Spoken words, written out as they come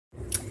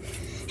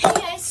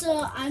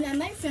So I'm at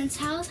my friend's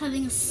house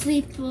having a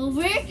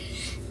sleepover,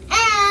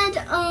 and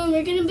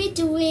we're gonna be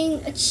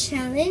doing a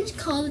challenge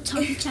called the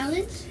Taki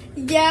challenge.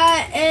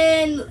 Yeah,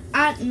 and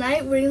at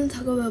night we're gonna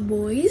talk about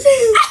boys.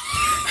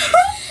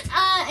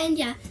 And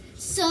yeah,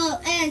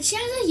 so and she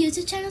has a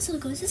YouTube channel, so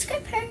go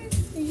subscribe her.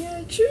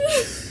 Yeah,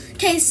 true.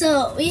 Okay,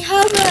 so we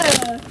have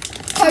a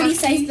party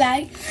size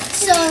bag.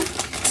 So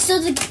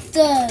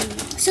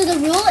the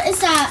rule is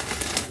that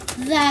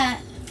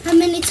how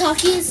many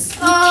Takis?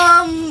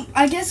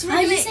 I guess we're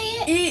gonna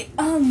eat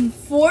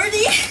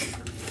 40.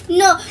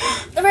 No,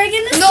 we're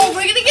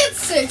gonna get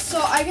 6. So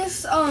I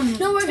guess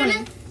no, we're 20.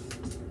 gonna.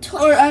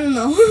 Or I don't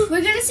know.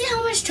 We're gonna see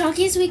how much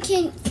Takis we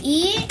can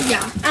eat.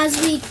 Yeah.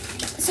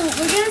 So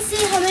we're gonna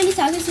see how many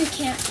Takis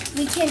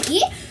we can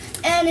eat,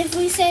 and if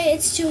we say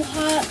it's too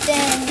hot,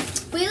 then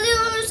we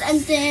lose, and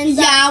then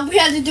we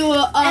have to do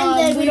a. And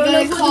then we don't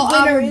know who call the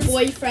winner our is.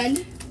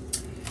 boyfriend.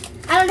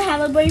 I don't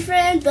have a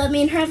boyfriend, but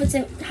me and her have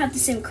the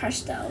same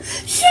crush though.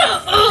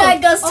 That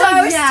goes to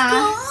our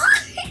school.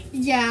 school.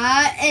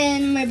 Yeah,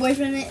 and my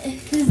boyfriend,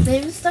 his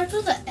name starts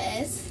with an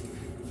S.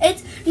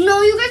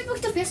 No, you guys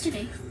booked up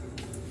yesterday.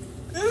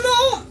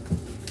 No.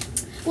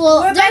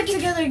 Well, We're back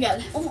together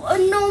again.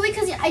 No,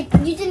 because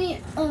you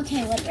didn't.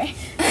 Okay, whatever.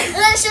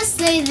 Let's just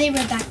say they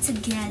were back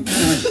together.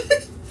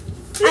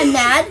 I'm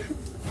mad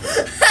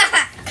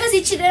because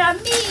he cheated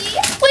on me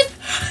with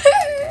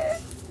her.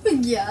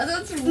 Yeah,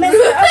 that's rude.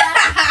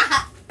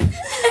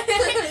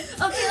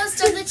 Okay, let's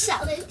start the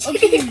challenge.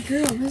 Okay,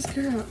 girl, let's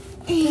girl.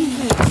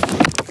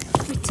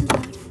 We're too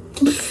loud.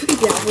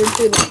 Yeah, we're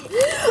too loud.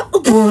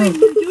 Oh boy,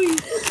 we're doing.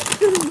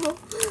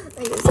 I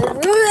guess I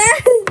ruined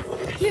that.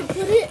 Here, put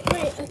it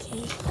right.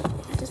 Okay,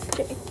 I'll just put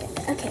it right there.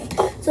 Okay,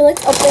 so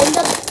let's open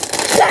the.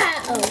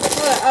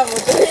 I'll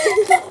open it.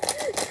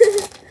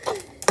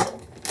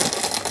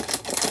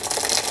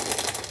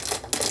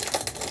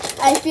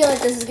 I feel like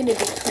this is gonna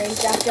be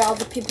cringe after all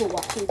the people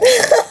watching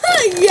this.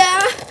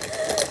 Yeah.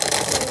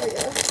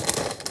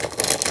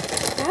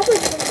 That was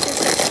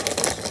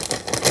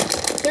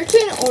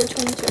 13 or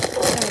 22.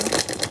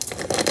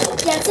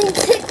 yeah, it's in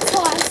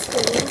TikTok.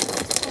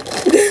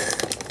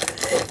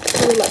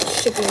 We're like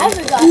shipping I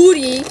forgot.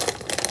 booty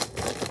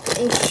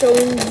and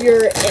showing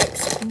your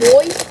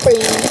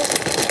ex-boyfriend.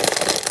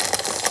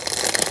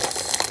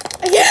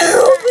 I can't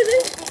open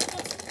it.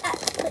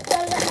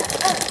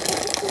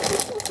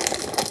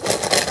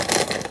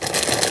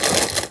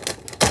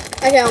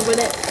 I can't open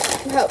it.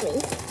 Help me.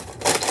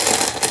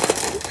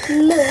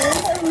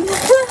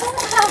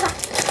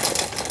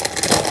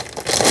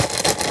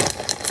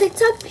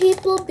 TikTok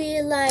people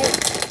be like,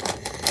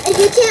 if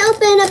you can't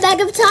open a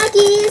bag of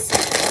Takis,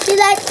 be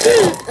like,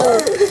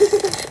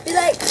 be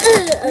like,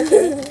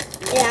 okay.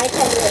 Yeah, I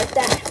can do like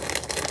that.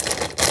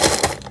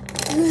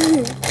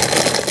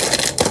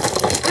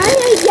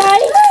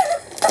 Ay.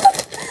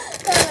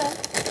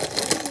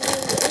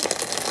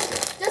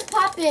 Just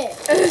pop it.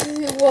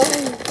 Why?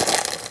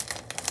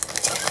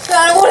 I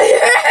don't want to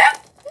hear it.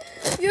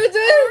 You do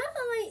it.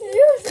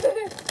 You do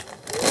it.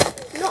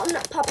 No, I'm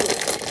not popping it.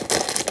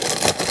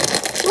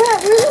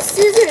 Where's the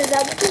scissors? I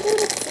would think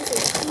with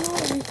scissors. No,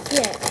 you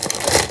can't.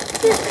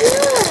 They're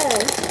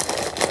good.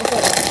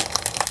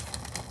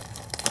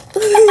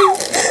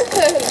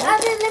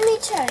 Okay, let me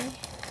try.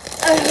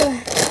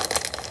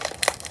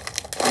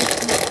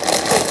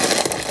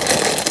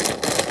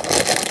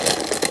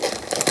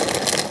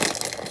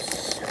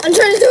 I'm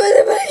trying to do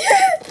it, but I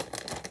can't.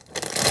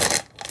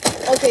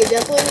 Okay,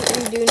 definitely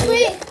you do need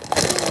Wait.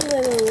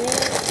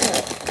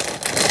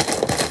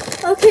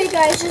 Okay,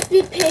 guys, just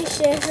be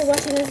patient for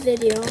watching this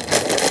video.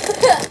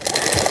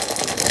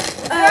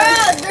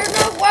 They're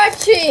not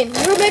watching.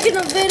 We're making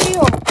a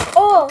video.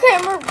 Oh,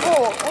 Camera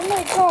roll. Oh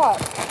my god.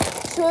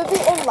 Should it be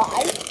in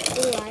live?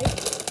 In live?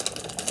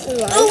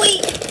 oh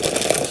wait.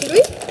 Should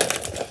we?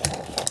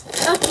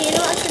 Okay, you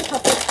know what? I should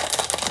pop it.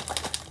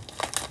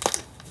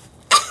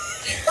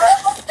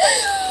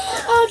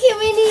 Okay,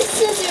 we need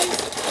scissors.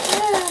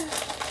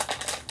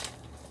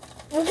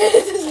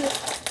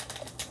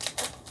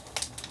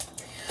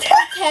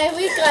 Okay,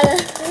 we gotta.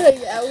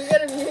 Yeah, we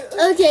gotta mute.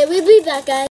 Okay, we'll be back, guys.